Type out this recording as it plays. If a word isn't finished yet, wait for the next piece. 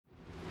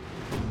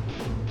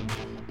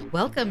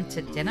Welcome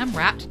to Denim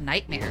Wrapped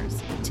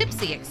Nightmares,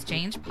 Tipsy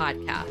Exchange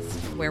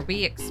podcast, where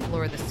we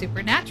explore the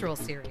Supernatural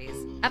series,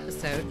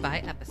 episode by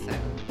episode.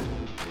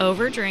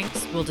 Over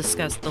drinks, we'll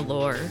discuss the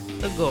lore,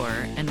 the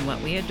gore, and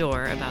what we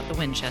adore about the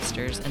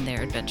Winchesters and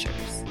their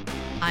adventures.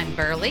 I'm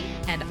Burley,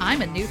 and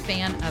I'm a new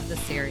fan of the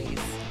series.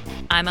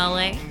 I'm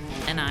LA,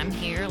 and I'm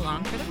here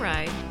along for the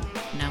ride.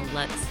 Now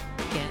let's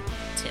get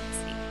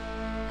tipsy.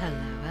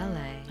 Hello,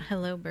 LA.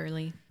 Hello,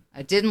 Burley.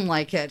 I didn't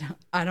like it.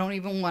 I don't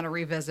even want to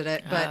revisit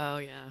it,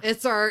 but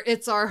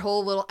it's our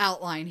whole little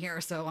outline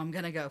here, so I'm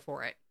going to go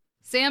for it.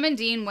 Sam and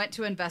Dean went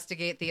to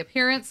investigate the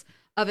appearance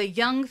of a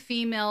young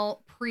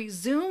female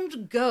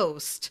presumed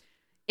ghost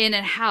in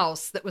a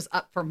house that was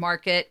up for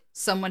market.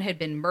 Someone had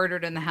been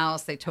murdered in the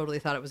house. They totally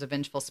thought it was a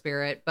vengeful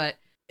spirit, but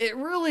it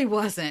really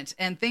wasn't.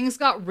 And things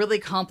got really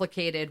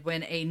complicated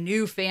when a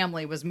new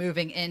family was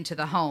moving into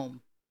the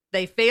home.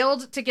 They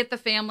failed to get the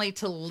family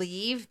to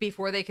leave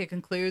before they could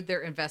conclude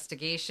their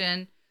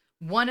investigation.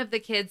 One of the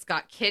kids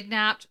got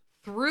kidnapped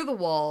through the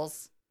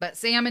walls, but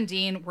Sam and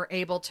Dean were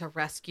able to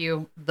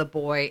rescue the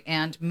boy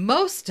and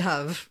most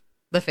of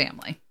the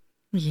family.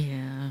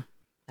 Yeah.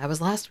 That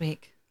was last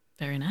week.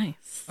 Very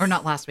nice. Or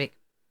not last week.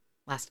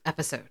 Last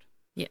episode.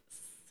 Yes.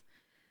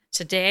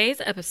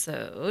 Today's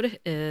episode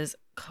is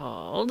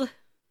called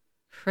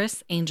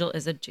Criss Angel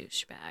is a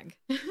Douchebag.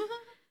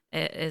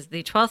 It is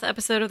the 12th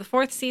episode of the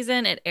 4th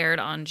season. It aired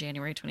on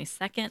January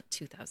 22nd,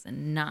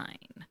 2009.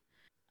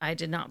 I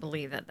did not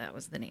believe that that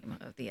was the name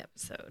of the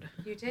episode.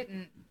 You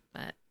didn't.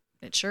 But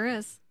it sure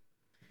is.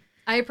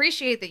 I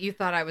appreciate that you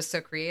thought I was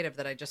so creative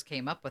that I just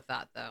came up with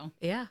that, though.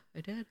 Yeah,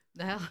 I did.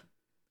 Yeah.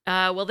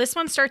 Well, this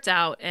one starts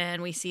out,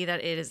 and we see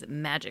that it is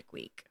Magic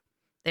Week.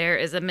 There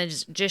is a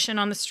magician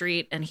on the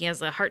street, and he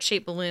has a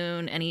heart-shaped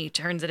balloon, and he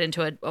turns it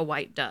into a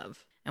white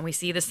dove. And we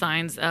see the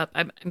signs up.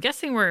 I'm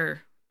guessing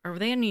are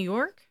they in New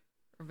York?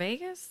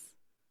 Vegas?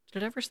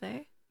 Did it ever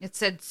say? It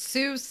said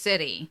Sioux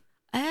City.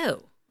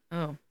 Oh.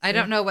 I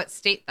don't know what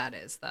state that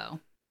is, though.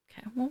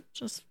 Okay, we'll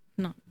just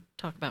not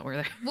talk about where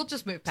they're. We'll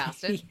just move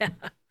past it.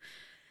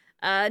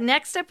 Yeah.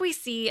 Next up, we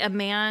see a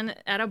man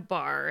at a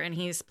bar, and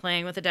he's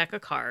playing with a deck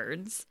of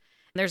cards.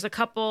 There's a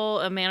couple,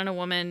 a man and a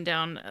woman,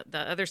 down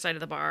the other side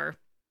of the bar.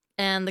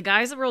 And the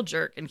guy's a real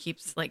jerk and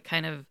keeps like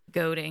kind of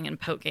goading and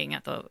poking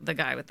at the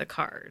guy with the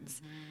cards.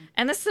 Mm-hmm.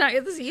 And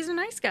he's a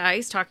nice guy.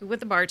 He's talking with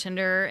the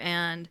bartender,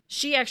 and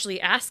she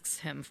actually asks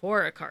him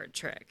for a card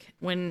trick.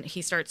 When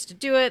he starts to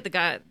do it, the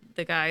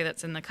guy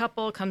that's in the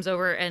couple comes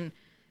over and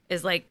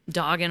is like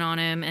dogging on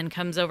him and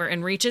comes over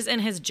and reaches in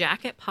his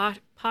jacket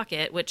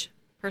pocket, which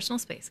personal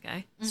space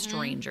guy,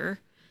 stranger,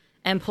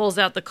 and pulls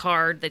out the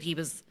card that he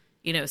was,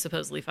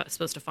 supposedly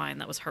supposed to find.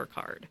 That was her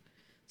card.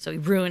 So he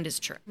ruined his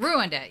trick.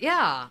 Ruined it,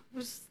 yeah. It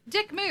was a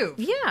dick move.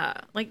 Yeah,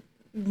 like,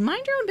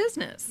 mind your own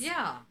business.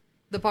 Yeah.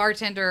 The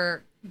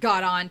bartender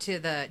got on to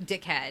the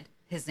dickhead.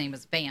 His name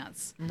was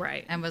Vance.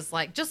 Right. And was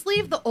like, just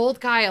leave the old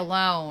guy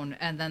alone.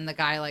 And then the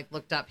guy, like,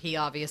 looked up. He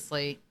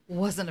obviously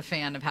wasn't a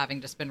fan of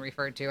having just been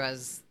referred to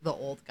as the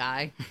old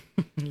guy.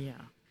 Yeah.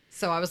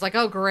 So I was like,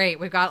 oh, great.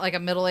 We've got, like, a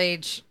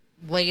middle-age,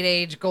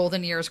 late-age,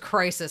 golden years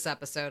crisis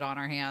episode on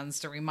our hands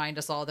to remind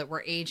us all that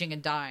we're aging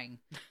and dying.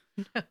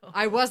 No.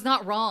 I was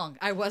not wrong.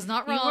 You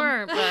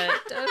weren't,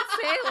 but don't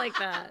say it like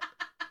that.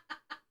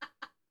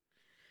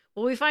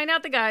 Well, we find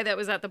out the guy that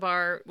was at the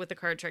bar with the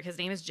card trick, his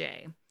name is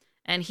Jay.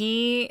 And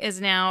he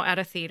is now at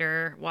a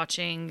theater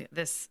watching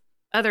this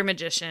other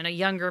magician, a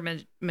younger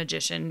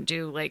magician,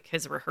 do like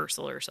his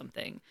rehearsal or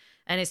something.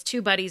 And his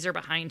two buddies are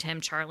behind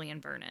him, Charlie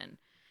and Vernon.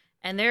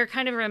 And they're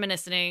kind of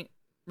reminiscing?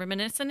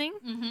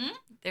 Mm-hmm.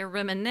 They're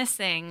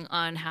reminiscing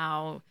on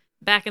how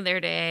back in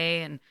their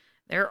day, and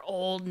they're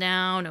old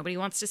now. Nobody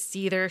wants to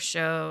see their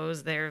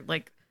shows. They're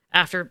like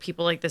after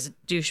people like this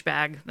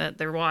douchebag that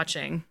they're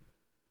watching.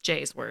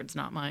 Jay's words,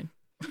 not mine.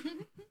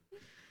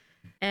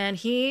 And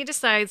he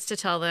decides to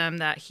tell them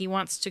that he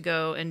wants to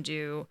go and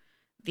do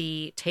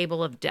the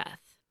Table of Death,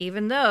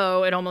 even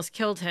though it almost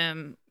killed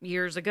him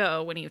years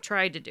ago when he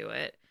tried to do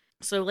it.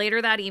 So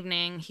later that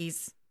evening,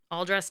 he's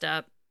all dressed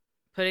up,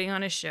 putting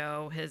on his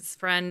show. His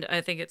friend, I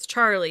think it's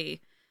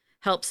Charlie,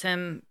 helps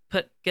him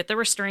get the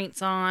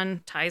restraints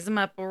on, ties him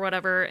up or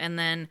whatever, and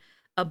then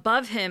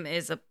above him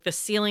is the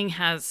ceiling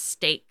has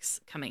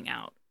stakes coming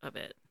out of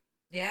it.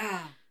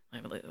 Yeah.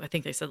 I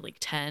think they said like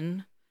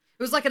 10.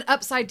 It was like an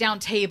upside down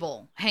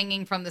table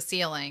hanging from the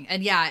ceiling.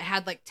 And yeah, it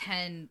had like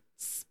 10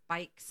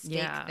 stake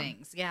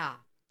things. Yeah.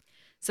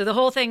 So the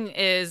whole thing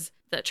is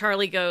that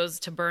Charlie goes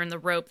to burn the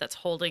rope that's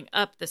holding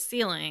up the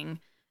ceiling,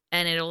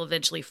 and it'll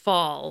eventually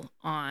fall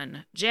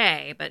on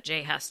Jay, but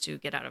Jay has to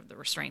get out of the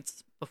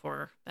restraints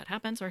before that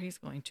happens or he's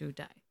going to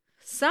die.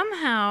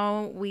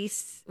 Somehow we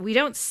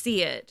don't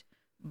see it,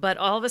 but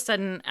all of a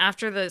sudden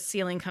after the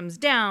ceiling comes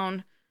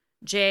down,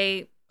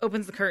 Jay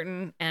opens the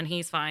curtain and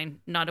he's fine.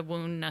 Not a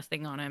wound,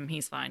 nothing on him.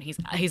 He's fine.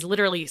 He's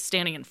literally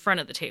standing in front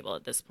of the table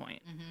at this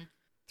point. Mm-hmm.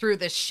 Through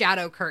the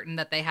shadow curtain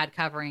that they had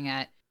covering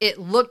it, it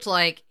looked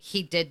like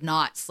he did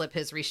not slip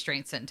his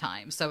restraints in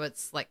time. So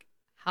it's like,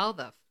 how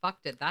the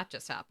fuck did that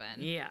just happen?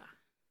 Yeah.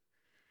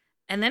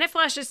 And then it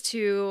flashes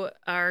to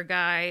our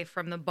guy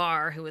from the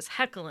bar who was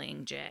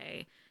heckling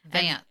Jay.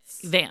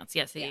 Vance,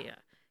 yes. Yeah.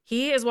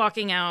 He is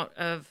walking out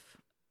of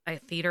a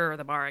theater or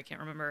the bar, I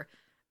can't remember.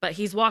 But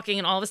he's walking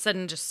and all of a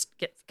sudden just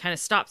kind of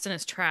stops in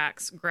his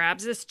tracks,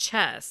 grabs his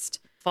chest,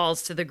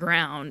 falls to the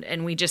ground,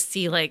 and we just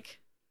see like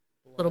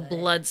little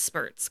blood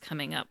spurts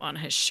coming up on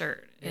his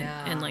shirt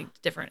in like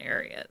different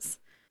areas.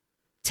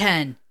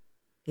 10.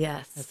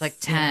 Yes. It's like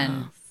 10.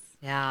 Yes.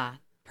 Yeah.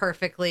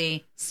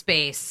 Perfectly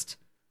spaced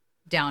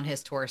down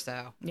his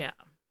torso. Yeah.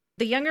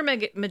 The younger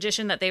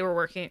magician that they were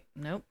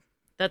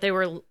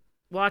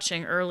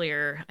watching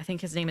earlier, I think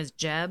his name is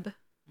Jeb.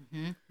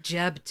 Mm-hmm.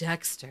 Jeb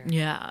Dexter.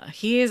 Yeah.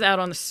 He is out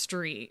on the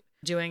street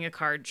doing a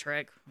card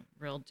trick.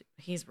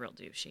 He's real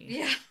douchey.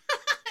 Yeah.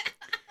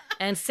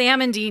 And Sam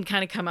and Dean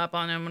kind of come up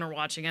on him and are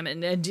watching him.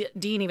 And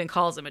Dean even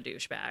calls him a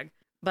douchebag.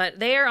 But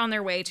they are on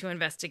their way to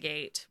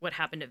investigate what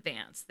happened at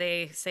Vance.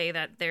 They say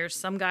that there's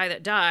some guy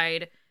that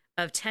died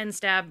of 10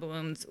 stab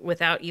wounds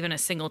without even a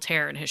single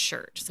tear in his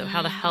shirt. So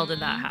how the hell did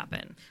that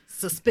happen?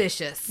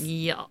 Suspicious.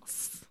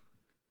 Yes.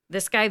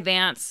 This guy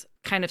Vance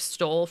kind of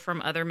stole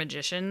from other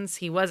magicians.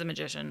 He was a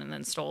magician and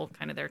then stole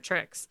kind of their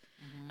tricks.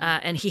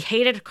 And he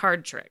hated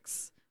card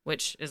tricks,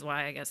 which is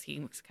why I guess he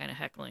was kind of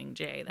heckling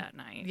Jay that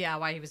night. Yeah,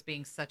 why he was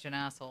being such an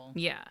asshole.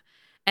 Yeah.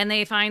 And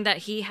they find that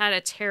he had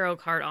a tarot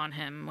card on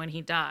him when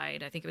he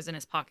died. I think it was in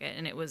his pocket.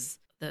 And it was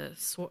the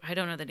sword. I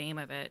don't know the name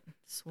of it.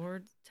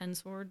 10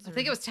 swords? I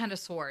think it was 10 of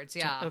swords.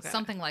 Yeah. Okay.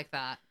 Something like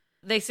that.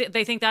 They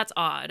think that's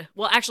odd.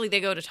 Well, actually, they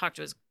go to talk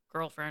to his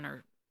girlfriend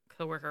or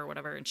coworker or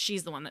whatever, and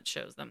she's the one that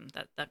shows them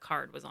that the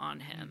card was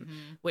on him,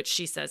 which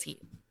she says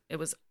it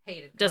was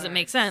hated. Doesn't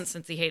make sense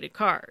since he hated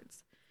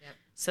cards. Yep.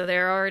 So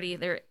they're already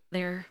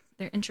their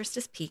interest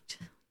is piqued.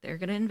 They're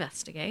going to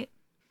investigate.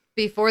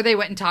 Before they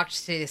went and talked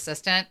to the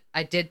assistant,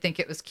 I did think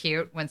it was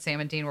cute when Sam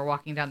and Dean were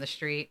walking down the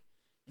street.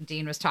 And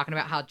Dean was talking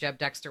about how Jeb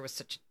Dexter was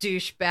such a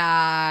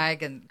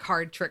douchebag and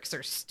card tricks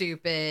are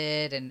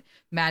stupid and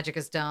magic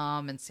is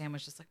dumb. And Sam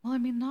was just like, well, I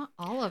mean, not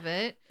all of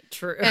it.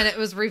 True. And it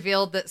was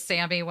revealed that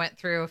Sammy went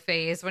through a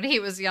phase when he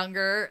was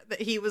younger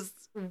that he was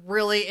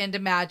really into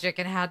magic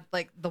and had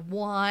like the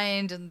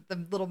wand and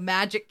the little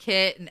magic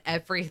kit and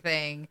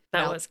everything.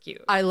 That was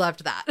cute. I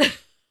loved that.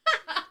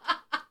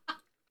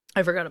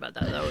 I forgot about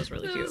that. That was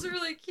really cute. That was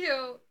really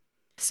cute.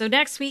 So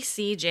next we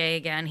see Jay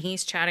again.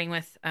 He's chatting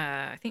with,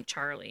 I think,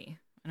 Charlie.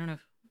 I don't know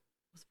if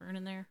was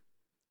Vernon there.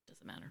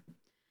 Doesn't matter.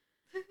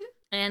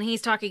 And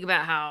he's talking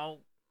about how,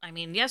 I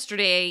mean,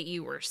 yesterday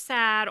you were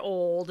sad,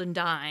 old, and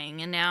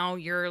dying, and now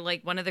you're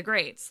like one of the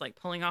greats, like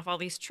pulling off all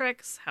these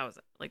tricks. How's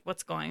it? Like,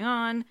 what's going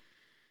on?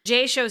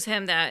 Jay shows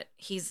him that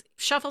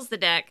shuffles the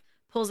deck,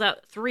 pulls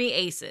out 3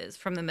 aces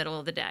from the middle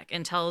of the deck,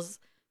 and tells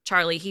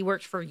Charlie he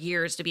worked for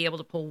years to be able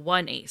to pull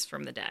 1 ace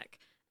from the deck,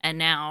 and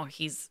now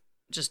he's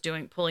just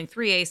pulling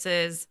 3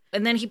 aces,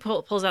 and then he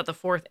pulls out the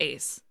 4th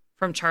ace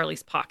from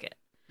Charlie's pocket.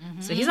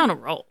 Mm-hmm. So he's on a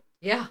roll.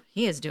 Yeah,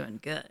 he is doing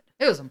good.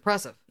 It was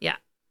impressive. Yeah.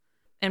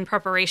 In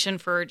preparation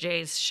for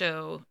Jay's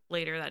show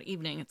later that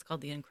evening, it's called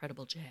The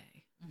Incredible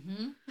Jay.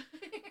 Mm-hmm.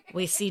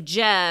 We see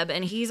Jeb,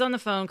 and he's on the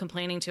phone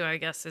complaining to, I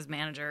guess, his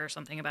manager or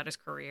something about his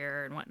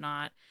career and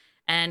whatnot.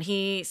 And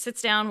he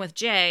sits down with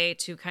Jay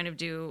to kind of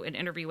do an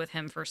interview with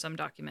him for some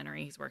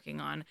documentary he's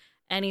working on.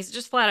 And he's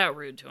just flat out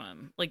rude to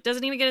him. Like,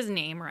 doesn't even get his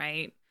name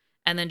right.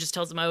 And then just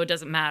tells him, oh, it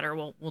doesn't matter.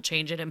 We'll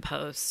change it in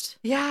post.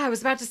 Yeah, I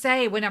was about to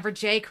say, whenever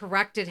Jay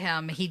corrected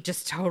him, he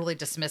just totally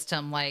dismissed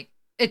him. Like,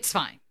 it's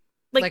fine.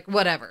 Like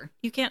whatever.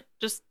 You can't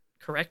just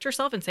correct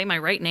yourself and say my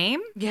right name?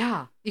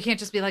 Yeah. You can't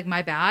just be like,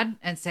 my bad,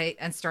 and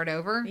start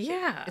over.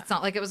 Yeah. It's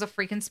not like it was a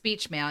freaking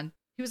speech, man.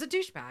 He was a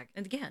douchebag.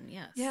 And again,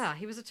 yes. Yeah,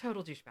 he was a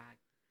total douchebag.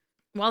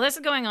 While this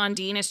is going on,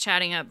 Dean is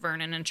chatting up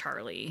Vernon and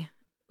Charlie.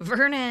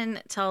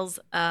 Vernon tells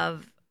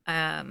of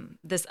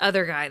this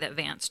other guy that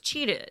Vance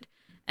cheated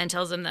and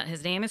tells him that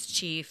his name is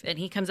Chief, and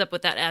he comes up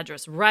with that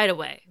address right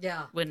away.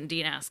 Yeah. When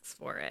Dean asks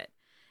for it.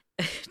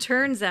 It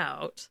turns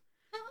out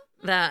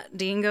that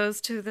Dean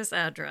goes to this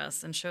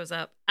address and shows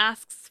up,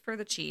 asks for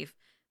the chief.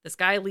 This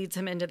guy leads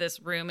him into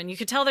this room, and you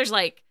can tell it's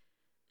like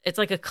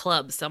a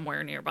club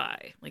somewhere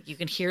nearby. Like, you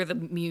can hear the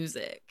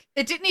music.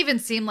 It didn't even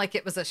seem like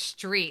it was a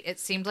street. It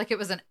seemed like it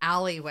was an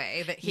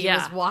alleyway that he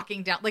was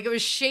walking down. Like, it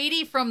was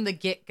shady from the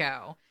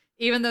get-go.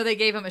 Even though they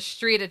gave him a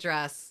street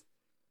address,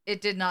 it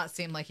did not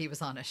seem like he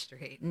was on a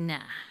street.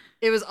 Nah.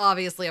 It was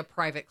obviously a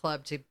private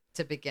club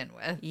to begin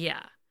with.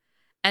 Yeah.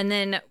 And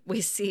then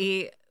we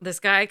see this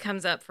guy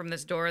comes up from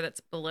this door that's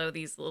below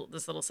this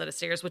little set of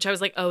stairs, which I was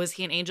like, oh, is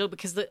he an angel?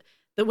 Because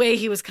the way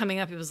he was coming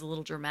up, he was a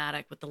little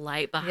dramatic with the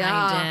light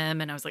behind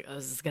him. And I was like, oh,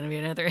 is this going to be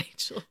another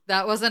angel?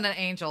 That wasn't an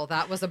angel.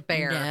 That was a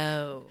bear.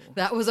 No.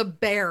 That was a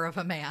bear of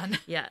a man.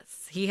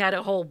 Yes. He had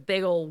a whole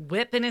big old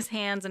whip in his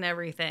hands and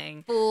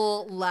everything.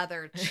 Full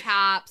leather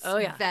chaps,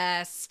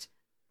 vest,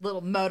 little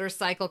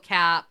motorcycle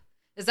cap.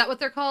 Is that what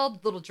they're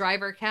called? Little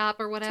driver cap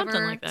or whatever?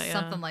 Something like that, yeah.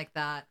 Something like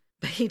that.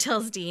 But he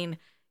tells Dean,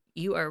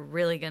 you are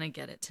really going to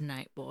get it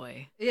tonight,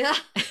 boy. Yeah.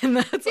 And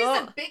that's he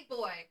said big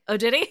boy. Oh,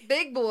 did he?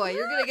 Big boy.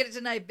 You're going to get it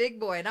tonight, big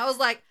boy. And I was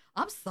like,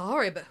 I'm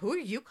sorry, but who are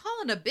you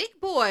calling a big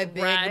boy,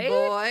 Right?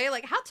 boy?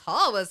 Like, how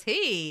tall was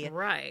he?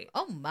 Right.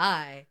 Oh,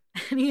 my.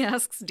 And he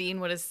asks Dean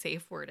what his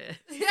safe word is.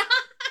 Yeah.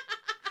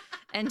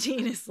 And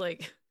Dean is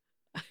like,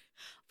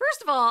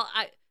 first of all,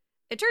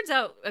 it turns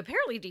out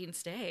apparently Dean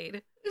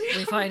stayed.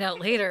 We find out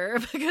later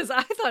because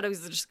I thought it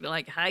was just going to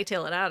like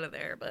hightail it out of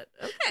there, but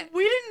okay.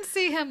 We didn't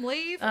see him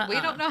leave.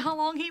 We don't know how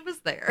long he was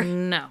there.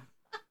 No.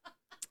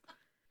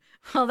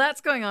 While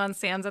that's going on,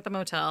 Sam's at the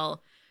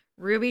motel.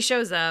 Ruby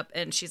shows up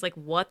and she's like,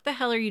 what the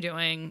hell are you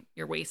doing?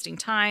 You're wasting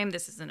time.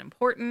 This isn't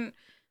important.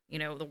 You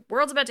know, the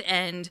world's about to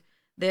end.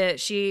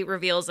 She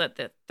reveals that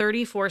the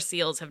 34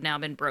 seals have now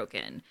been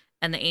broken.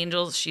 And the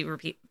angels, she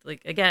repeats,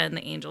 like, again,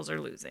 the angels are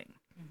losing.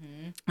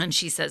 Mm-hmm. And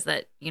she says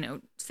that, you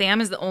know,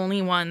 Sam is the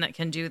only one that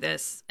can do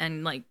this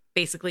and, like,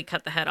 basically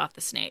cut the head off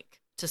the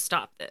snake to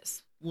stop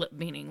this,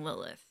 meaning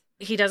Lilith.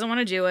 He doesn't want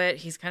to do it.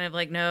 He's kind of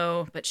like,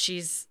 no, but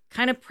she's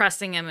kind of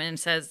pressing him and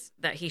says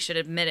that he should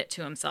admit it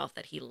to himself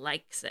that he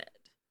likes it.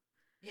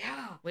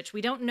 Yeah. Which we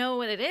don't know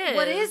what it is.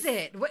 What is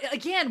it?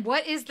 Again,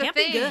 what is the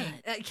thing? Be good.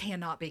 It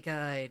cannot be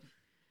good.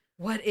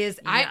 What is...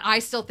 Yeah. I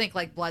still think,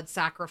 like, blood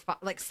sacrifice,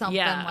 like, something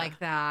like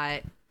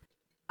that.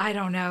 I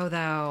don't know,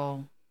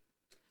 though.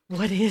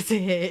 What is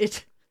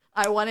it?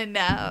 I want to know.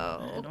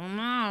 I don't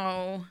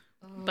know.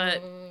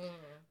 But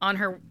on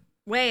her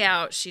way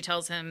out, she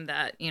tells him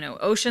that, you know,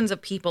 oceans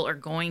of people are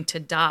going to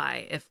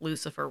die if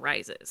Lucifer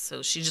rises.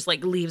 So she just,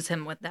 like, leaves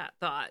him with that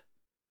thought.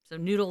 So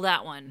noodle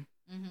that one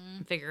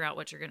and figure out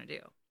what you're going to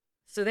do.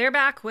 So they're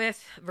back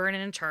with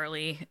Vernon and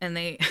Charlie, and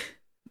the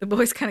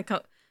boys kind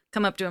of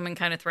come up to him and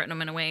kind of threaten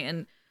him in a way.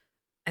 And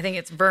I think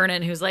it's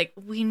Vernon who's like,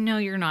 we know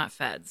you're not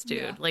feds,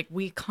 dude. Yeah. Like,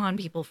 we con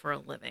people for a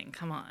living.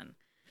 Come on.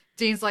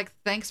 Dean's like,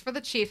 thanks for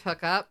the chief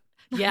hookup.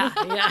 Yeah.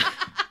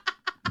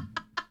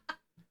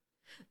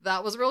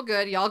 That was real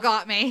good. Y'all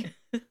got me.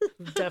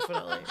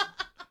 Definitely.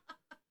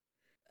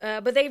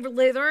 But they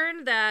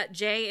learned that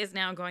Jay is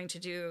now going to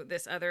do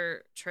this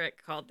other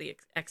trick called the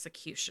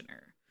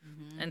executioner.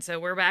 Mm-hmm. And so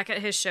we're back at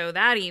his show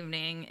that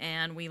evening,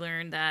 and we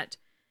learned that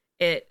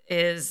it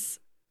is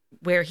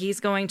where he's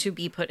going to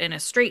be put in a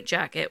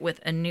straitjacket with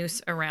a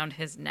noose around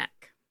his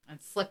neck. And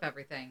slip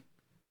everything.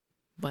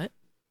 What?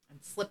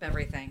 And slip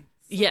everything.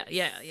 Yeah.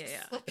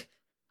 Slip.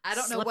 I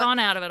don't know slip on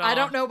out of it all. I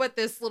don't know what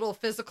this little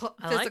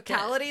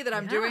physicality that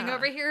I'm doing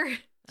over here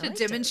to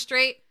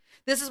demonstrate.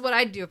 This is what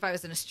I'd do if I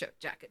was in a strip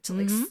jacket, to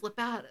like slip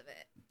out of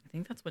it. I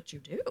think that's what you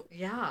do.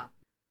 Yeah.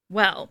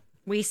 Well,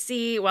 we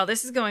see, while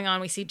this is going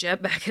on, we see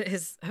Jeb back at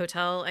his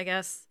hotel, I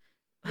guess,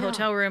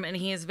 hotel room, and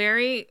he is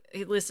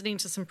listening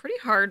to some pretty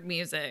hard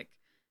music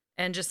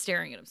and just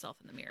staring at himself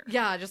in the mirror.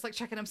 Yeah, just like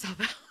checking himself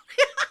out.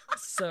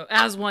 So,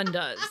 as one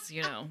does,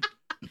 you know.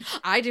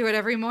 I do it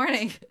every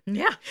morning.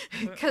 Yeah.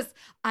 Because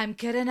I'm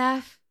good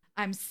enough,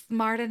 I'm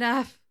smart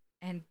enough,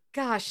 and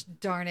gosh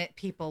darn it,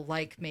 people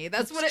like me.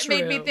 That's what it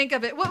made me think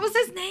of it. What was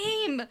his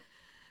name?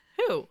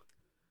 Who?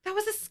 That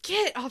was a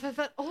skit off of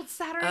that old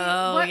Saturday.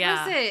 Oh, what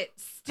was it?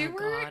 Stewart?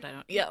 Oh, God, I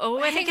don't. Yeah.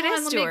 Oh, I think it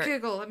is Stewart. Let me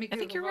Google. I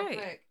think you're right.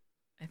 Quick.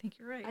 I think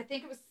you're right. I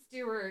think it was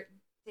Stewart.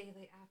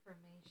 Daily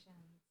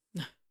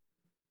affirmations.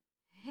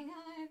 Hang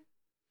on.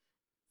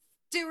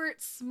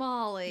 Stuart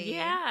Smalley.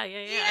 Yeah. I knew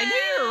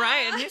you were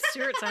right. I knew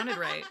Stewart sounded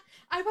right.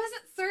 I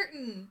wasn't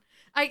certain.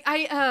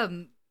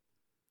 I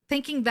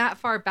thinking that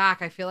far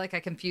back, I feel like I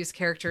confuse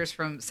characters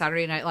from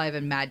Saturday Night Live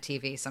and Mad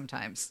TV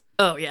sometimes.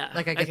 Oh, yeah.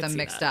 Like I get them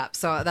mixed up.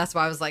 So that's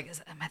why I was like,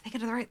 am I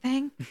thinking of the right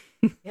thing?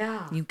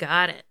 Yeah. You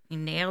got it. You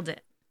nailed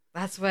it.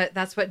 That's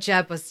what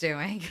Jeb was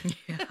doing.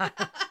 Yeah.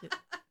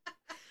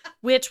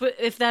 Which,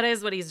 if that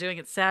is what he's doing,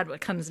 it's sad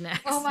what comes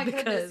next. Oh my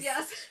goodness,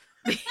 yes.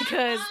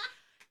 Because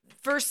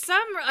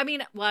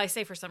I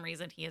say for some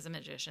reason, he is a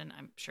magician.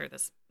 I'm sure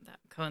that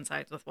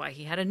coincides with why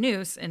he had a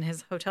noose in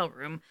his hotel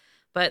room.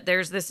 But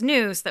there's this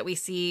noose that we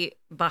see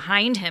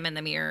behind him in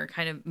the mirror,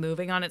 kind of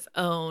moving on its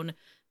own,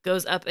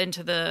 goes up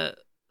into the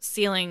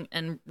ceiling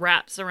and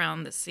wraps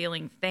around the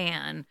ceiling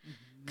fan,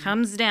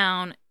 comes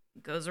down,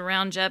 goes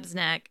around Jeb's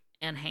neck,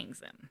 and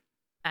hangs him.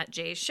 At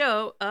Jay's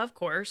show, of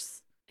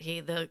course,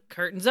 the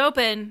curtain's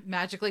open.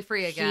 Magically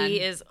free again. He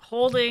is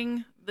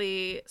holding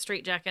the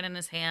straitjacket in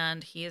his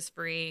hand. He is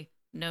free.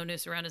 No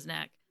noose around his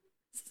neck.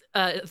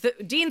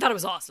 Dean thought it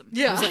was awesome.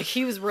 Yeah.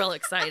 He was real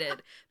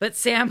excited. But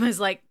Sam was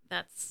like,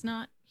 that's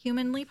not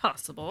humanly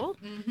possible.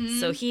 Mm-hmm.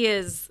 So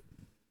he's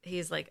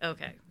like,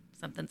 okay,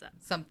 something's up.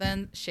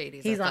 Something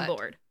shady's He's on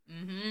board.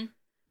 Mm-hmm.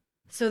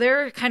 So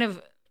they're kind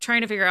of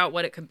trying to figure out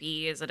what it could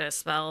be. Is it a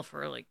spell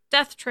for like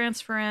death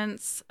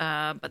transference?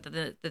 But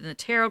the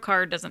tarot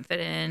card doesn't fit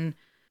in.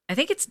 I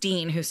think it's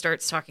Dean who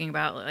starts talking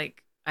about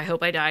like, I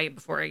hope I die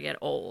before I get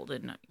old.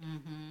 And,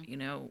 you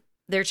know,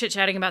 they're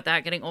chit-chatting about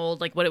that, getting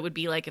old, like what it would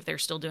be like if they're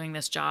still doing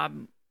this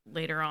job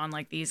later on,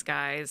 like these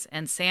guys.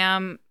 And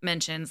Sam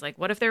mentions, like,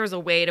 what if there was a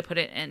way to put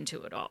an end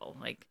to it all?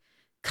 Like,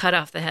 cut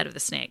off the head of the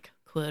snake.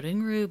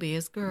 Quoting Ruby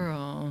as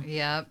girl.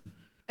 Yep.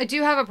 I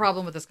do have a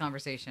problem with this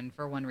conversation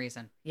for one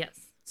reason. Yes.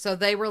 So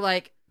they were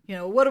like,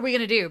 what are we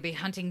going to do? Be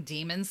hunting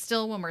demons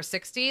still when we're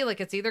 60?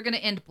 Like, it's either going to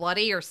end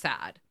bloody or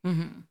sad.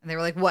 Mm-hmm. And they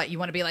were like, what? You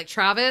want to be like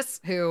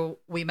Travis, who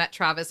we met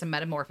Travis in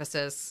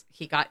Metamorphosis.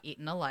 He got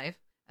eaten alive.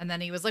 And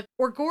then he was like,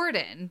 or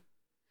Gordon.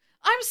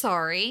 I'm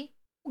sorry.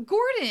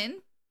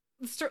 Gordon,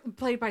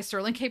 played by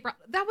Sterling K. Brown,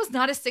 that was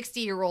not a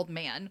 60-year-old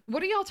man.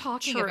 What are y'all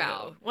talking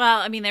about? Well,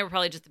 I mean, they were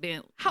probably just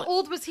being... How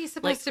old was he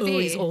supposed to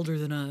be? He's older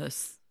than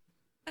us.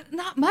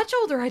 Not much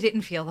older, I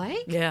didn't feel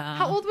like. Yeah.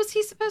 How old was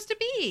he supposed to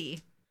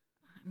be?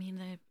 I mean,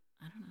 I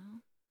don't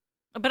know.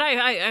 But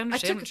I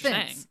understand what you're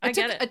saying. I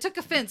get it. I took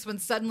offense when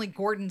suddenly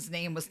Gordon's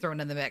name was thrown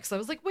in the mix. I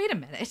was like, wait a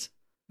minute.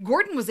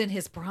 Gordon was in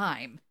his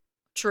prime.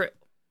 True.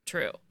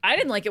 I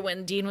didn't like it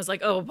when Dean was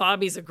like, oh,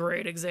 Bobby's a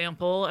great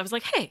example. I was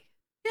like, hey,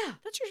 yeah,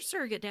 that's your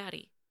surrogate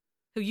daddy,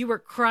 who you were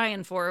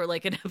crying for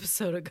like an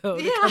episode ago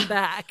to come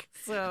back.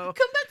 So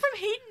come back from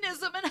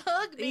hedonism and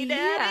hug me,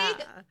 daddy.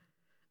 Yeah.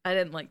 I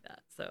didn't like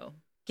that. So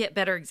get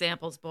better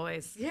examples,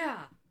 boys. Yeah.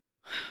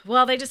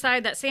 Well, they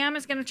decide that Sam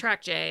is going to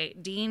track Jay.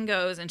 Dean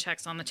goes and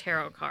checks on the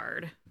tarot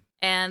card.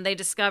 And they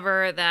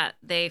discover that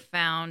they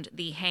found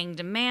the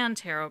Hanged Man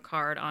tarot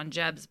card on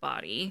Jeb's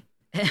body.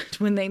 And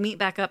when they meet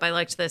back up, I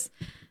liked this.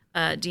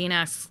 Dean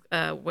asks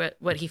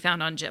what he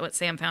found on what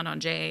Sam found on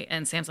Jay.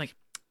 And Sam's like,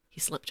 he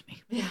slipped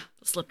me. Yeah.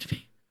 Slipped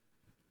me.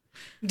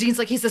 Dean's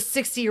like, he's a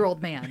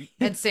 60-year-old man.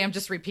 And Sam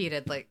just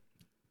repeated, like,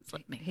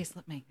 slipped me. He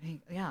slipped me.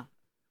 Yeah.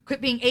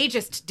 Quit being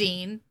ageist,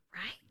 Dean.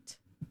 Right.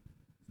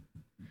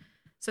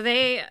 So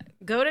they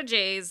go to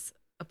Jay's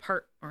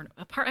apartment.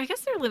 I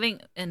guess they're living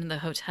in the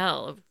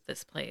hotel of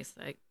this place.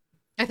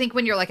 I think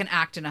when you're like an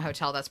act in a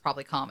hotel, that's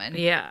probably common.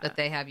 Yeah. That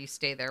they have you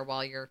stay there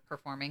while you're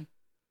performing.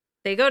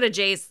 They go to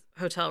Jay's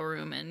hotel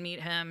room and meet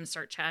him,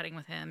 start chatting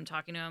with him,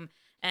 talking to him.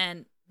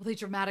 And they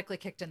dramatically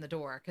kicked in the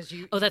door because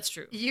you. Oh, that's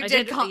true. You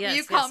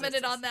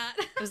commented on that.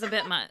 It was a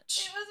bit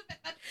much. It was a bit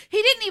much. He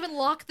didn't even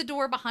lock the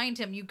door behind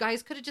him. You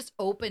guys could have just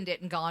opened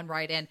it and gone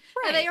right in.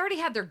 Right. And they already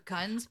had their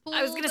guns pulled.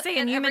 I was going to say,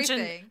 and you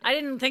mentioned, I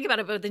didn't think about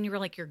it, but then you were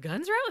like, your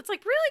guns are out? It's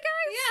like, really,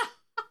 guys?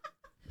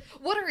 Yeah.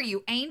 What are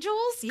you,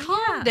 angels? Yeah.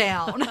 Calm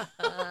down.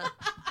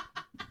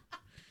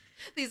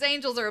 These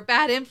angels are a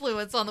bad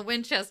influence on the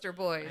Winchester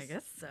boys. I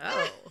guess so.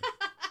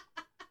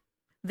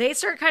 They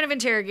start kind of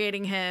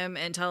interrogating him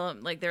and tell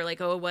him, like, they're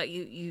like, oh, what,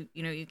 you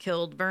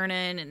killed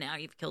Vernon and now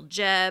you've killed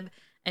Jeb.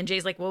 And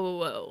Jay's like,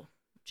 whoa.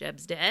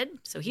 Jeb's dead?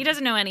 So he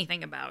doesn't know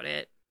anything about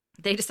it.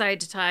 They decide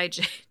to tie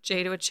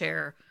Jay to a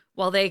chair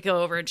while they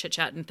go over and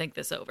chit-chat and think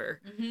this over.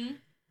 Mm-hmm.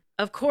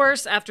 Of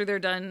course, after they're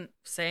done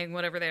saying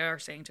whatever they are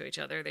saying to each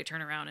other, they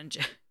turn around and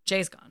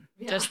Jay's gone.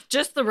 Yeah.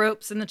 Just the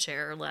ropes in the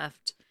chair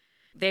left.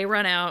 They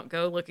run out,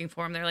 go looking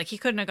for him. They're like, he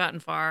couldn't have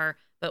gotten far.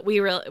 But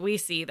we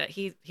see that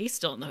he's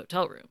still in the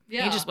hotel room.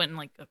 Yeah. He just went in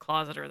like a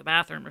closet or the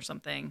bathroom or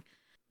something.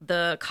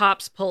 The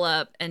cops pull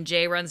up and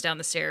Jay runs down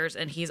the stairs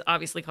and he's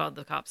obviously called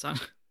the cops on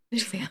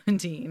Sam and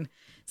Dean,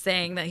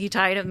 saying that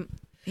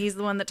he's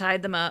the one that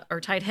tied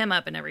him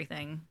up and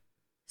everything.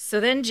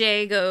 So then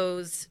Jay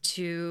goes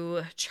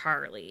to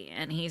Charlie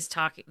and he's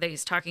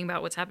talking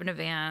about what's happened to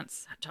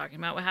Vance, talking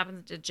about what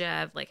happened to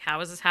Jeb, like how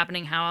is this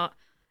happening? How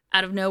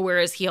out of nowhere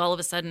is he all of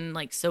a sudden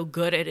like so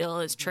good at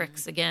all his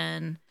tricks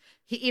again?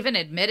 He even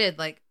admitted,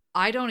 like,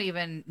 I don't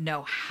even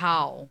know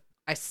how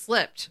I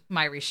slipped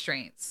my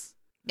restraints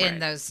in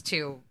those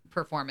two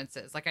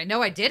performances. Like, I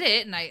know I did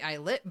it and I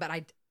lit, but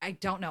I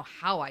don't know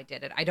how I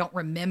did it. I don't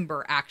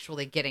remember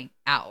actually getting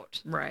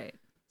out. Right.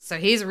 So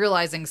he's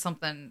realizing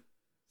something's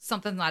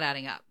not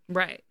adding up.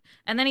 Right.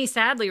 And then he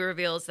sadly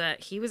reveals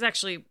that he was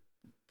actually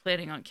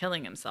planning on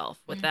killing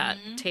himself with that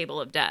table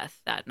of death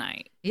that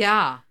night.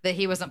 Yeah. That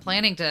he wasn't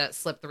planning to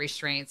slip the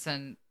restraints.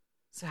 And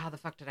so how the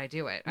fuck did I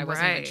do it? I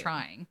wasn't even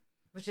trying.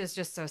 Which is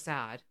just so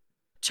sad.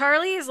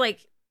 Charlie is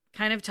like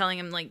kind of telling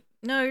him like,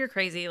 no, you're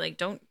crazy. Like,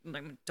 don't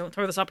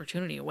throw this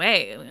opportunity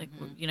away. Like,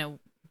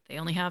 they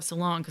only have so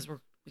long because we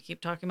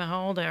keep talking about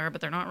how old they are, but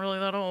they're not really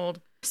that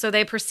old. So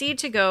they proceed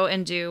to go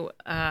and do,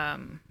 I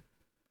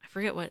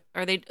forget what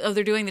are they? Oh,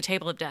 they're doing the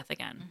table of death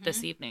again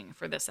this evening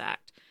for this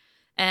act.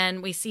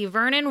 And we see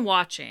Vernon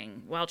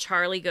watching while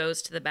Charlie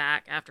goes to the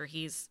back after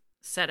he's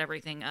set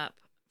everything up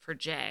for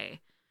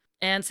Jay.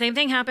 And same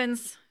thing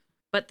happens,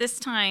 but this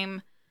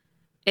time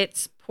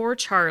it's poor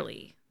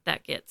Charlie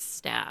that gets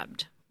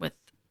stabbed with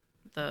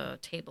the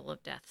table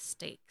of death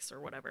stakes or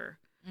whatever.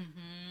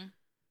 Mm-hmm.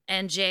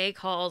 And Jay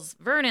calls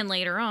Vernon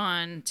later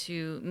on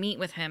to meet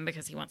with him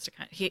because he wants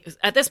to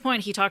at this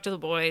point, he talked to the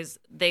boys.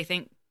 They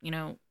think,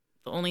 the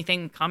only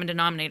common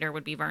denominator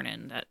would be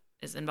Vernon that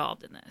is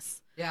involved in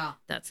this. Yeah.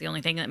 That's the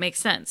only thing that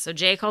makes sense. So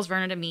Jay calls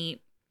Vernon to meet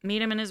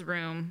him in his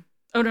room.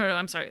 Oh, no,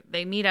 I'm sorry.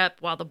 They meet up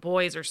while the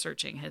boys are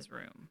searching his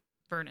room,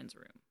 Vernon's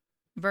room.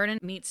 Vernon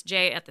meets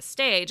Jay at the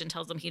stage and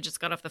tells him he just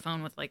got off the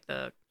phone with like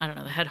the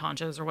head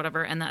honchos or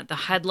whatever, and that the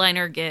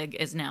headliner gig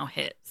is now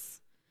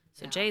his.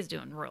 So Jay's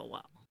doing real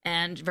well.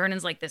 And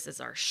Vernon's like, this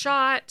is our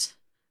shot.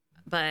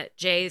 But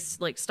Jay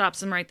like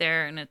stops him right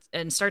there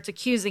and starts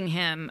accusing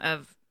him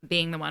of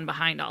being the one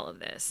behind all of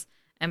this.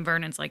 And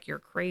Vernon's like, you're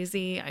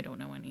crazy. I don't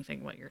know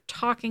anything what you're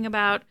talking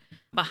about.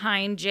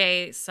 Behind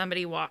Jay,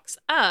 somebody walks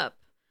up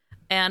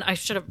And I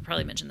should have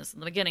probably mentioned this in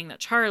the beginning, that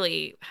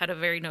Charlie had a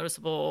very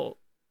noticeable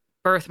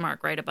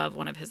birthmark right above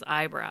one of his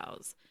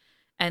eyebrows.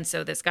 And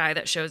so this guy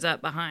that shows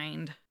up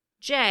behind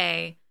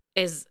Jay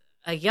is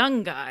a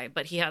young guy,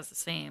 but he has the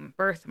same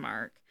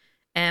birthmark.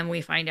 And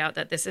we find out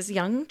that this is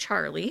young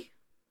Charlie,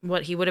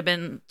 what he would have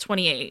been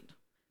 28,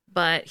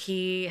 but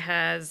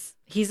he's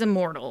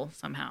immortal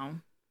somehow.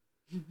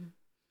 Mm-hmm.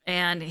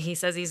 And he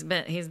says he's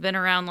been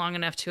around long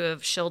enough to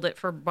have shilled it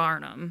for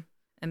Barnum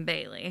and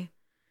Bailey.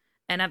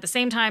 And at the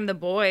same time, the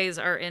boys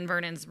are in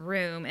Vernon's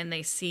room and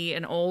they see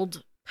an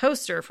old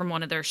poster from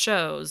one of their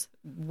shows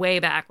way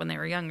back when they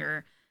were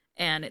younger.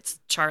 And it's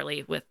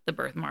Charlie with the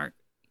birthmark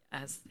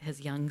as his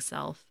young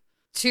self.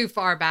 Too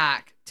far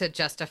back to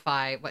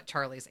justify what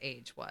Charlie's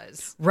age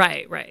was.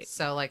 Right.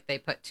 So like they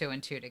put 2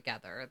 and 2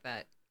 together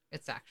that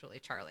it's actually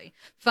Charlie.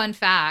 Fun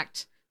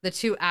fact, the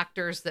 2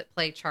 actors that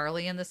play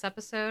Charlie in this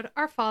episode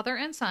are father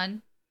and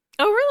son.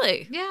 Oh,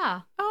 really?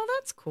 Yeah. Oh,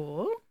 that's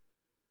cool.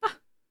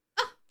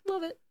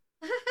 Love it.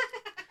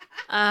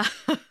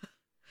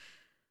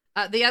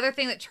 The other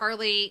thing that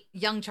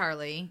young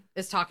Charlie,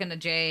 is talking to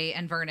Jay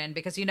and Vernon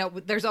because,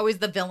 there's always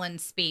the villain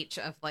speech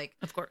of like,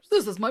 of course,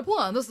 this is my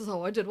plan. This is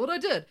how I did what I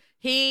did.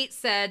 He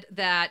said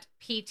that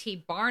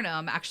P.T.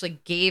 Barnum actually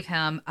gave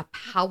him a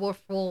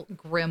powerful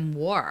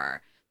grimoire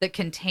that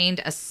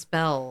contained a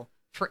spell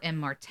for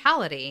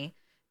immortality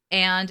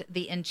and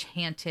the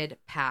enchanted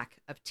pack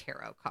of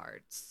tarot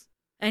cards.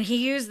 And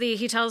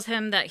he tells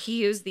him that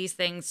he used these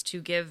things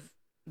to give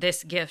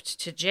this gift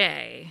to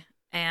Jay,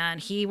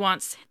 and he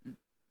wants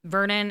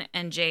Vernon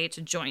and Jay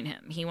to join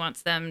him. He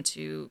wants them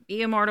to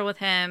be immortal with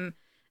him,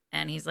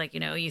 and he's like,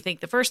 you think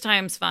the first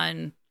time's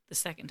fun, the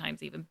second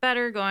time's even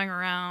better going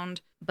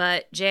around.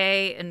 But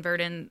Jay and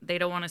Vernon, they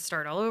don't want to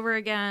start all over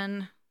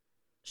again.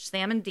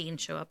 Sam and Dean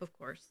show up, of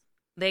course.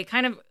 They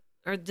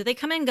did they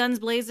come in guns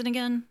blazing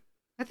again?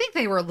 I think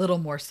they were a little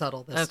more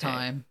subtle this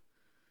time.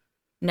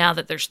 Now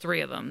that there's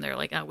 3 of them, they're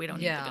like, oh, we don't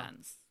need the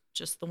guns.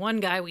 Just the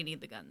one guy, we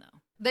need the gun, though.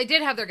 They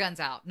did have their guns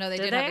out. No, they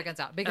did have their guns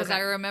out. Because I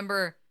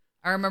remember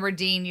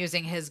Dean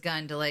using his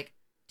gun to, like,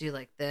 do,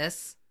 like,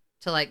 this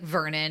to, like,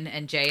 Vernon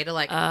and Jay to,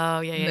 like,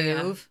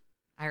 move.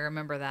 Yeah. I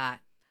remember that.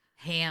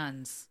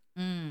 Hands.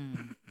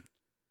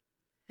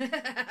 Well,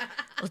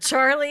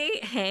 Charlie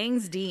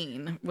hangs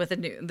Dean with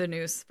the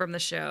noose from the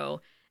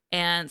show,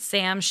 and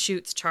Sam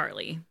shoots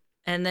Charlie.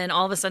 And then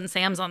all of a sudden,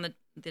 Sam's on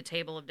the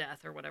table of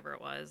death or whatever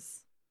it was.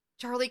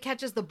 Charlie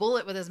catches the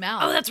bullet with his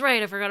mouth. Oh, that's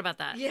right. I forgot about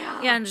that.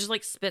 Yeah. Yeah, and just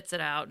like spits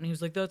it out. And he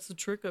was like, that's the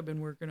trick I've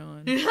been working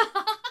on.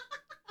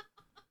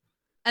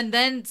 And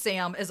then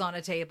Sam is on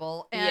a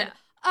table and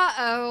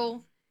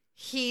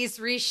he's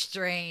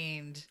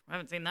restrained. I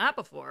haven't seen that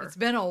before. It's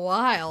been a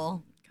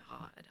while.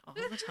 God, all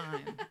the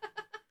time.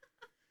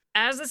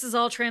 As this is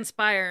all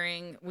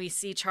transpiring, we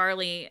see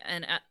Charlie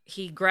and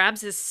he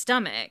grabs his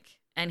stomach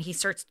and he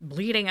starts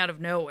bleeding out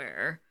of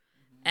nowhere.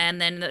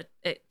 And then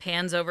it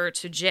pans over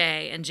to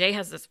Jay, and Jay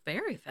has this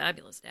very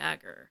fabulous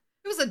dagger.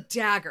 It was a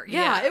dagger.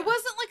 Yeah. It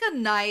wasn't like a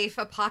knife,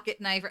 a pocket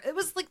knife. It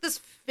was like this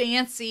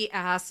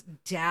fancy-ass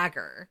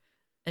dagger.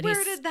 And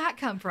where did that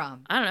come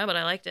from? I don't know, but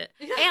I liked it.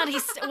 And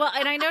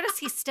and I noticed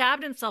he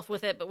stabbed himself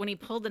with it, but when he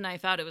pulled the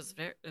knife out, it was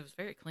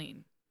very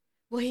clean.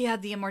 Well, he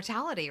had the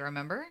immortality,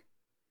 remember?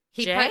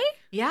 Jay?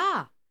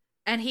 Yeah.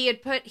 And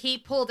he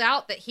pulled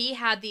out that he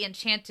had the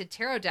enchanted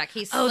tarot deck.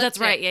 That's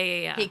right.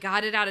 Yeah. He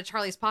got it out of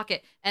Charlie's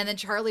pocket. And then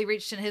Charlie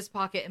reached in his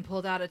pocket and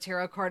pulled out a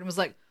tarot card and was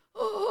like,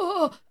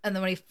 oh. And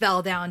then when he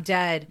fell down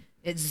dead,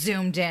 it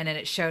zoomed in and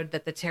it showed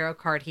that the tarot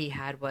card he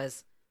had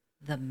was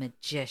the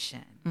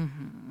Magician.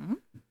 Mm-hmm.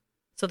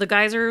 So the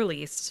guys are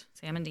released,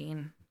 Sam and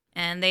Dean.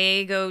 And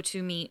they go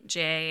to meet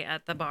Jay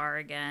at the bar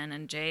again.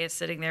 And Jay is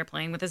sitting there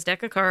playing with his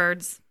deck of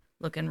cards,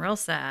 looking real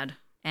sad.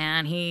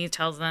 And he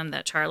tells them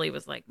that Charlie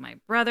was like my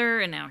brother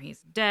and now he's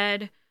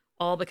dead,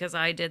 all because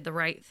I did the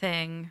right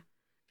thing.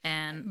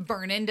 And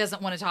Vernon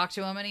doesn't want to talk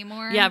to him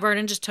anymore. Yeah,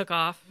 Vernon just took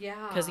off.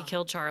 Yeah. Because he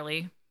killed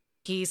Charlie.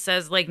 He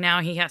says like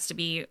now he has to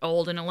be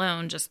old and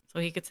alone just so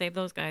he could save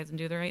those guys and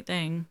do the right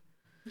thing.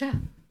 Yeah.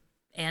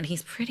 And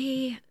he's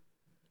pretty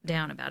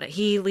down about it.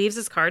 He leaves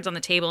his cards on the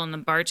table and the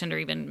bartender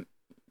even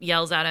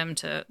yells at him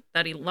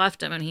that he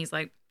left him and he's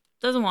like,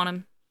 doesn't want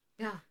him.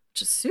 Yeah.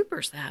 Just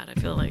super sad. I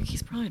feel like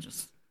he's probably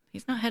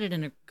he's not headed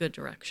in a good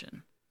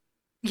direction.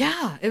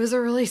 Yeah, it was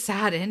a really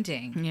sad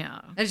ending.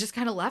 Yeah. And it just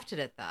kind of left it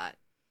at that.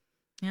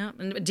 Yeah.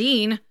 And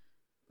Dean,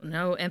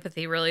 no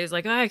empathy really, is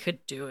like, I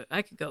could do it.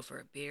 I could go for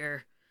a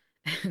beer.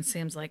 And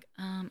Sam's like,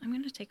 I'm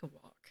going to take a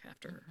walk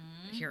after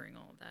hearing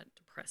all of that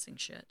depressing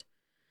shit.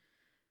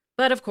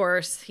 But of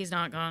course, he's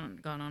not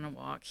gone on a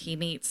walk. He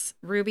meets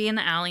Ruby in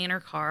the alley in her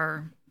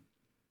car.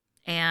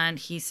 And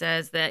he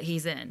says that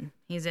he's in.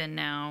 He's in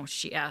now.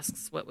 She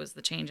asks what was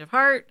the change of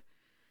heart.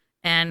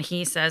 And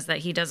he says that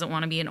he doesn't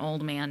want to be an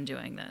old man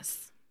doing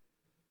this.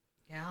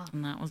 Yeah.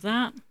 And that was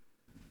that.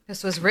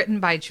 This was written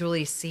by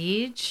Julie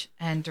Siege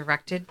and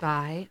directed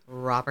by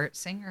Robert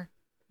Singer.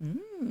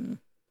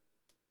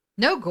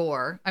 No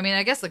gore. I mean,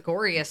 I guess the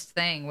goriest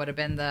thing would have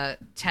been the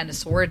Ten of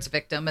Swords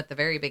victim at the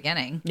very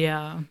beginning.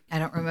 Yeah. I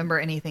don't remember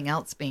anything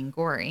else being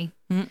gory.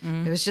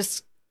 Mm-mm. It was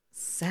just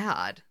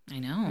sad. I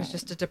know. It was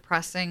just a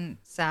depressing,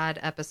 sad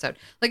episode.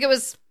 Like, it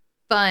was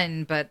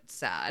fun, but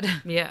sad.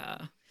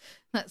 Yeah.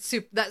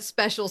 That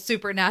special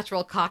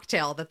supernatural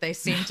cocktail that they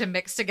seem to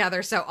mix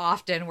together so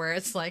often, where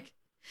it's like,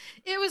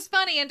 it was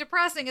funny and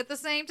depressing at the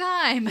same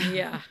time.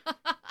 Yeah.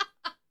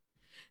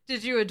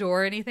 Did you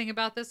adore anything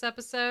about this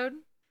episode?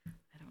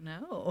 I don't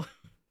know.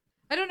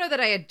 I don't know that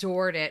I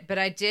adored it, but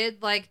I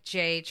did like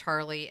Jay,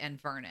 Charlie,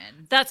 and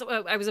Vernon. That's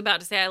what I was about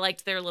to say. I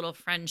liked their little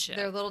friendship.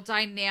 Their little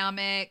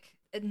dynamic,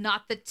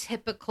 not the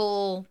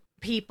typical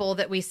people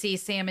that we see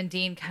Sam and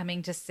Dean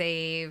coming to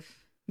save.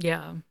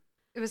 Yeah.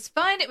 It was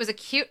fun. It was a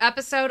cute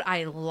episode.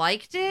 I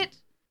liked it,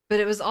 but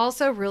it was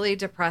also really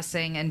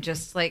depressing and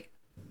just like,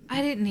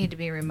 I didn't need to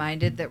be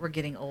reminded that we're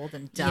getting old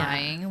and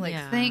dying.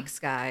 Thanks,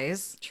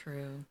 guys.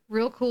 True.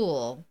 Real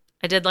cool.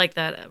 I did like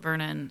that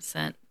Vernon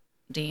sent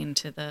Dean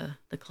to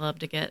the club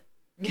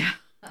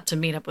to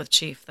meet up with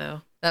Chief,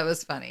 though. That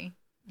was funny.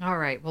 All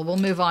right. Well, we'll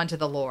move on to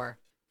the lore.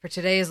 For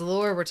today's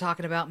lore, we're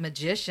talking about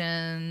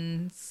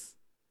magicians.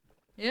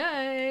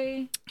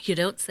 Yay. You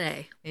don't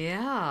say.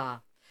 Yeah.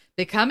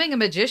 Becoming a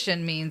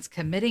magician means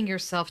committing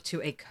yourself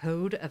to a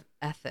code of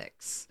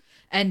ethics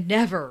and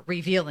never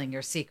revealing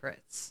your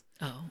secrets.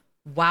 Oh.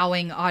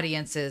 Wowing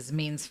audiences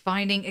means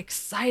finding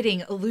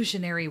exciting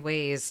illusionary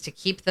ways to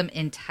keep them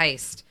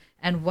enticed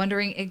and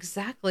wondering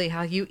exactly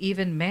how you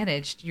even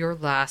managed your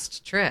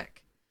last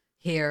trick.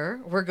 Here,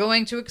 we're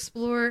going to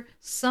explore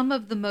some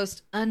of the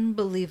most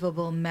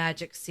unbelievable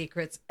magic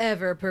secrets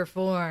ever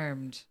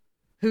performed.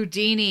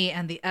 Houdini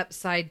and the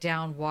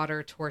upside-down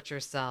water torture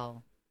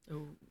cell.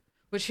 Ooh.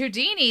 Which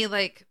Houdini,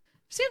 like,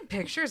 I've seen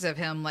pictures of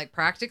him, like,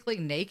 practically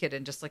naked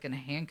and just, like, in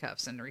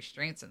handcuffs and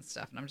restraints and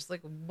stuff. And I'm just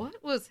like,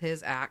 what was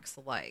his acts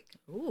like?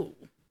 Ooh.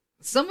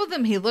 Some of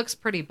them, he looks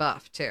pretty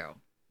buff, too.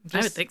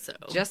 I would think so.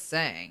 Just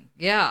saying.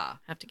 Yeah.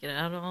 Have to get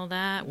out of all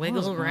that,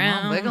 wiggle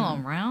around.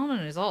 Wiggle around,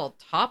 and he's all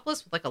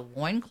topless with, like, a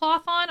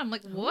loincloth on. I'm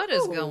like, what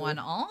is going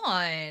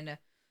on?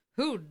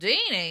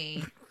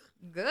 Houdini.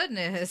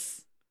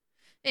 Goodness.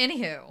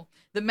 Anywho,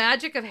 the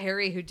magic of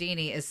Harry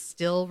Houdini is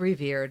still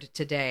revered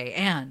today,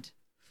 and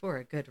for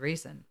a good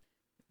reason.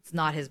 It's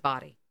not his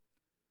body.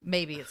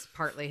 Maybe it's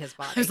partly his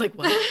body. I was like,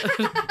 what?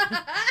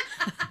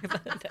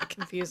 That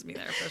confused me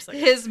there for a second.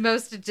 His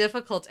most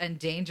difficult and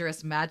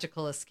dangerous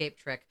magical escape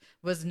trick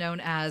was known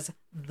as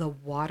the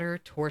water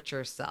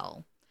torture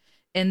cell.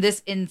 In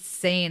this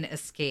insane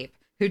escape,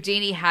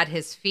 Houdini had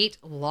his feet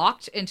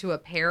locked into a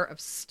pair of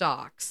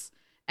stocks,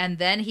 and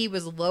then he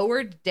was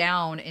lowered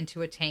down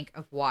into a tank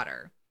of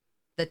water.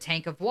 The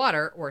tank of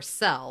water, or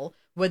cell,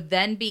 would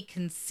then be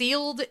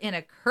concealed in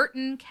a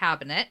curtain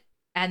cabinet,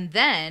 and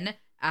then,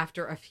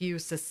 after a few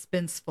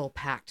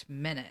suspenseful-packed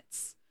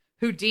minutes,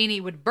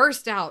 Houdini would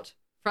burst out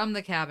from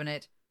the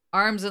cabinet,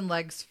 arms and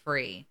legs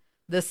free.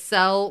 The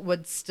cell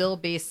would still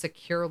be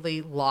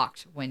securely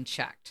locked when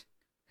checked.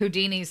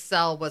 Houdini's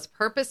cell was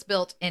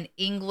purpose-built in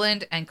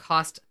England and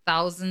cost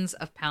thousands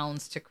of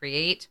pounds to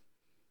create.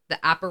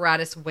 The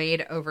apparatus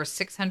weighed over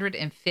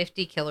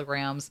 650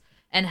 kilograms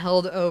and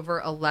held over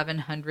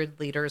 1,100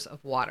 liters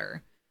of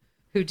water.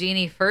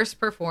 Houdini first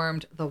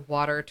performed the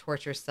water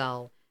torture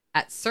cell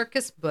at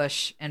Circus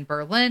Busch in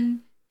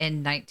Berlin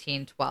in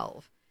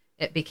 1912.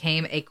 It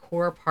became a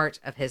core part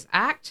of his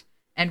act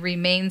and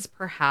remains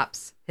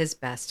perhaps his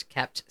best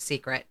kept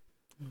secret.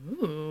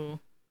 Ooh.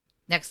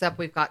 Next up,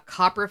 we've got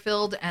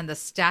Copperfield and the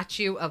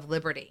Statue of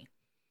Liberty.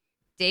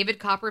 David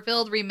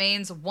Copperfield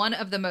remains one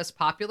of the most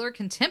popular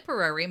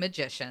contemporary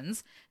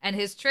magicians, and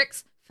his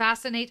tricks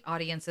fascinate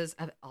audiences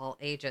of all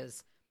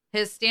ages.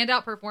 His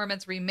standout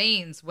performance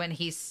remains when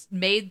he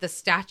made the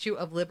Statue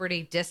of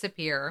Liberty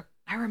disappear.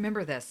 I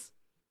remember this.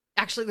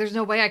 Actually, there's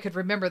no way I could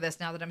remember this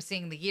now that I'm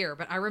seeing the year,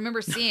 but I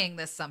remember seeing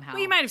this somehow.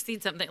 Well, you might have seen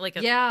something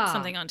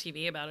something on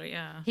TV about it,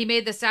 yeah. He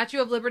made the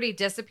Statue of Liberty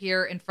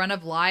disappear in front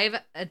of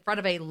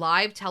a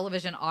live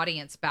television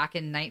audience back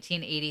in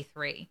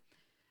 1983.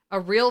 A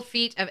real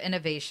feat of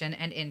innovation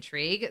and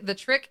intrigue, the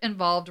trick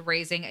involved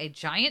raising a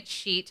giant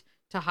sheet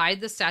to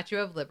hide the Statue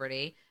of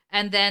Liberty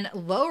and then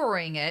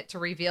lowering it to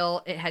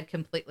reveal it had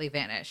completely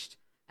vanished.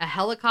 A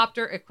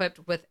helicopter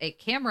equipped with a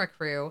camera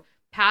crew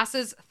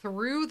passes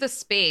through the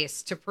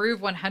space to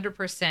prove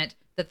 100%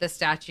 that the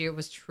statue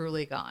was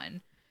truly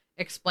gone.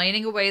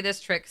 Explaining away this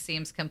trick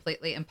seems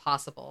completely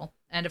impossible.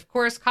 And of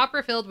course,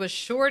 Copperfield was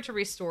sure to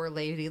restore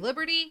Lady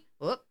Liberty,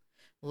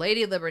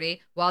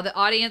 while the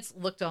audience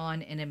looked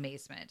on in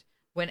amazement.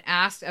 When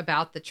asked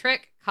about the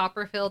trick,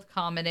 Copperfield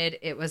commented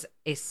it was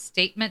a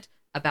statement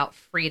about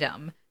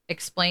freedom,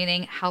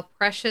 explaining how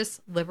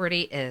precious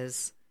liberty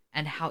is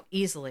and how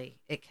easily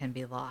it can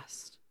be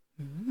lost.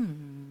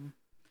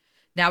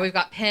 Now we've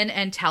got Penn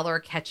and Teller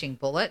catching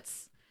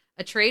bullets.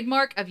 A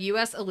trademark of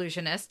U.S.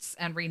 illusionists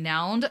and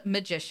renowned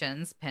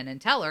magicians, Penn and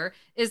Teller,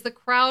 is the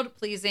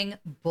crowd-pleasing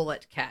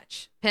bullet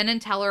catch. Penn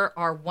and Teller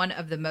are one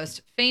of the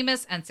most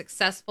famous and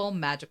successful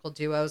magical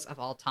duos of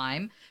all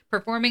time,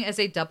 performing as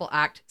a double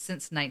act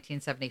since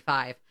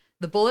 1975.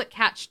 The bullet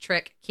catch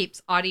trick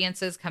keeps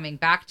audiences coming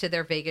back to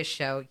their Vegas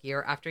show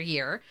year after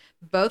year.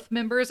 Both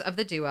members of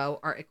the duo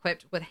are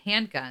equipped with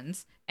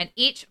handguns, and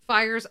each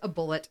fires a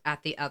bullet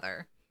at the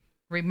other.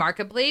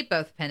 Remarkably,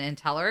 both Penn and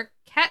Teller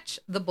catch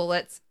the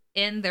bullets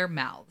in their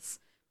mouths.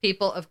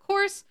 People, of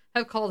course,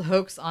 have called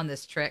hoax on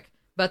this trick,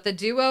 but the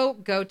duo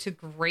go to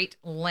great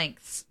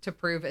lengths to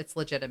prove its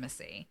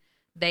legitimacy.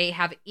 They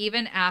have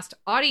even asked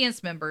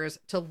audience members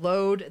to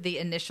load the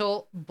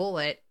initial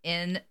bullet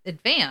in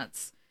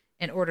advance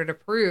in order to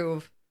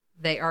prove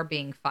they are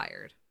being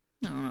fired.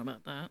 I don't know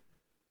about that.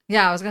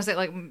 Yeah, I was going to say,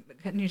 like,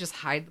 couldn't you just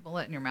hide the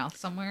bullet in your mouth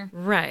somewhere?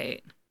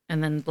 Right.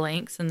 And then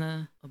blanks in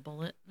a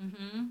bullet.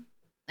 Mm-hmm.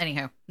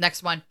 Anyhow,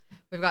 next one.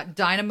 We've got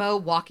Dynamo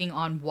walking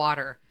on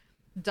water.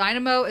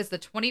 Dynamo is the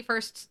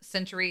 21st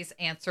century's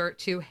answer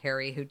to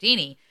Harry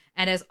Houdini.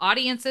 And as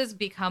audiences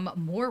become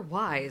more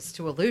wise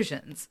to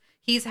illusions,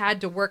 he's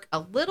had to work a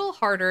little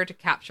harder to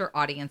capture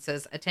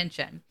audiences'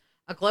 attention.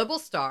 A global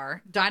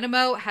star,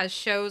 Dynamo has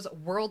shows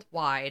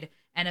worldwide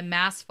and a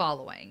mass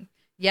following.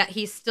 Yet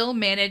he still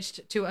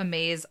managed to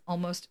amaze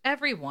almost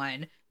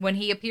everyone when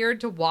he appeared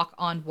to walk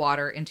on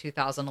water in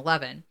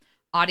 2011.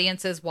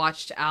 Audiences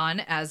watched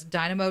on as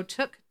Dynamo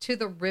took to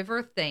the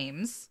River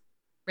Thames.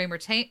 River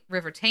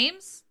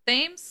Thames?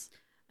 Thames?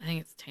 I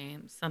think it's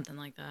Thames, something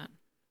like that.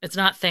 It's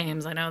not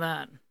Thames, I know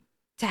that.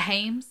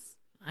 Thames?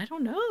 I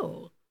don't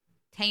know.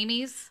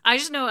 Tamies? I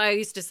just know I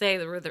used to say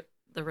the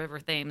River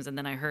Thames, and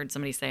then I heard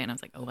somebody say it, and I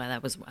was like, oh,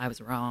 I was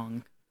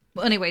wrong.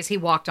 Well, anyways, he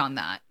walked on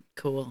that.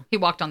 Cool. He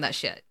walked on that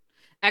shit.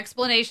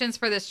 Explanations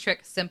for this trick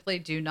simply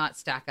do not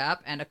stack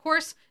up, and of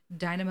course,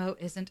 Dynamo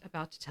isn't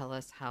about to tell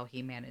us how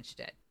he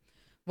managed it.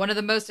 One of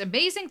the most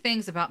amazing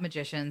things about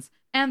magicians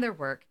and their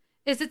work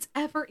is its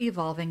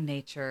ever-evolving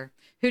nature.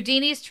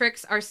 Houdini's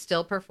tricks are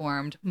still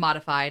performed,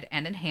 modified,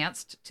 and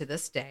enhanced to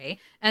this day,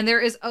 and there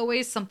is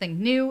always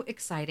something new,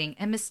 exciting,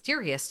 and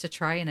mysterious to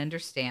try and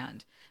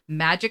understand.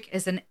 Magic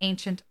is an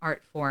ancient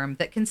art form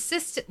that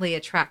consistently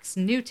attracts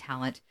new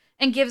talent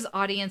and gives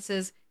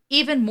audiences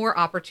even more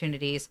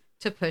opportunities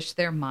to push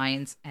their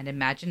minds and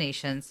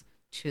imaginations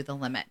to the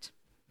limit.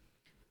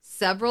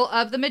 Several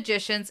of the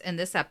magicians in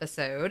this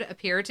episode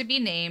appear to be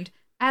named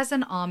as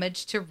an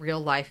homage to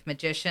real-life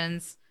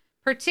magicians,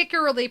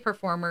 particularly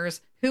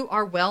performers who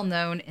are well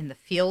known in the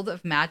field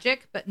of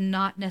magic, but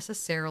not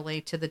necessarily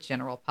to the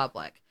general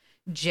public.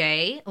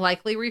 Jay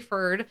likely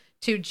referred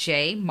to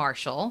Jay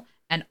Marshall,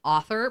 an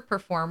author,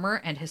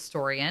 performer, and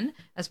historian,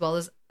 as well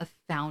as a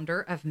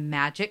founder of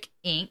Magic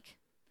Inc.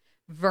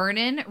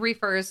 Vernon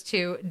refers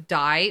to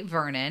Di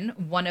Vernon,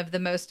 one of the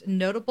most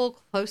notable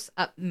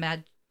close-up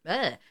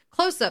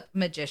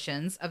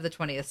magicians of the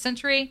 20th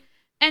century,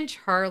 and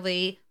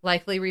Charlie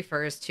likely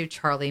refers to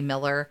Charlie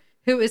Miller,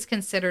 who is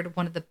considered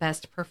one of the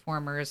best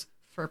performers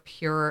for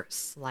pure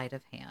sleight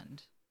of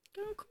hand.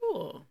 Oh,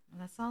 cool.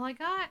 That's all I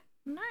got.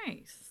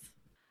 Nice.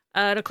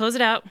 To close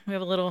it out, we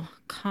have a little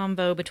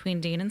combo between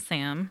Dean and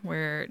Sam,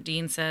 where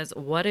Dean says,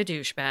 "What a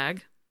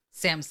douchebag."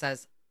 Sam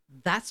says,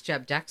 "That's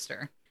Jeb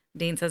Dexter."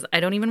 Dean says,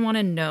 "I don't even want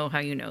to know how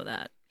you know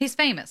that." He's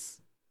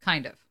famous.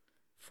 Kind of.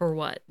 For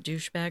what?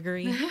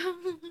 Douchebaggery?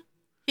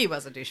 He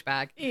was a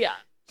douchebag. Yeah.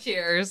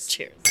 Cheers.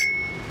 Cheers.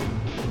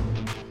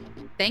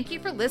 Thank you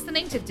for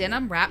listening to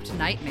Denim Wrapped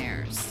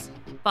Nightmares.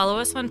 Follow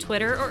us on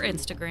Twitter or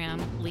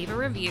Instagram, leave a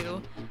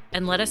review,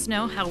 and let us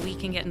know how we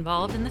can get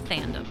involved in the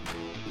fandom.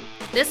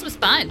 This was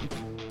fun.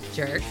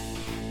 Jerk.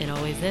 It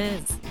always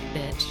is,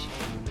 bitch.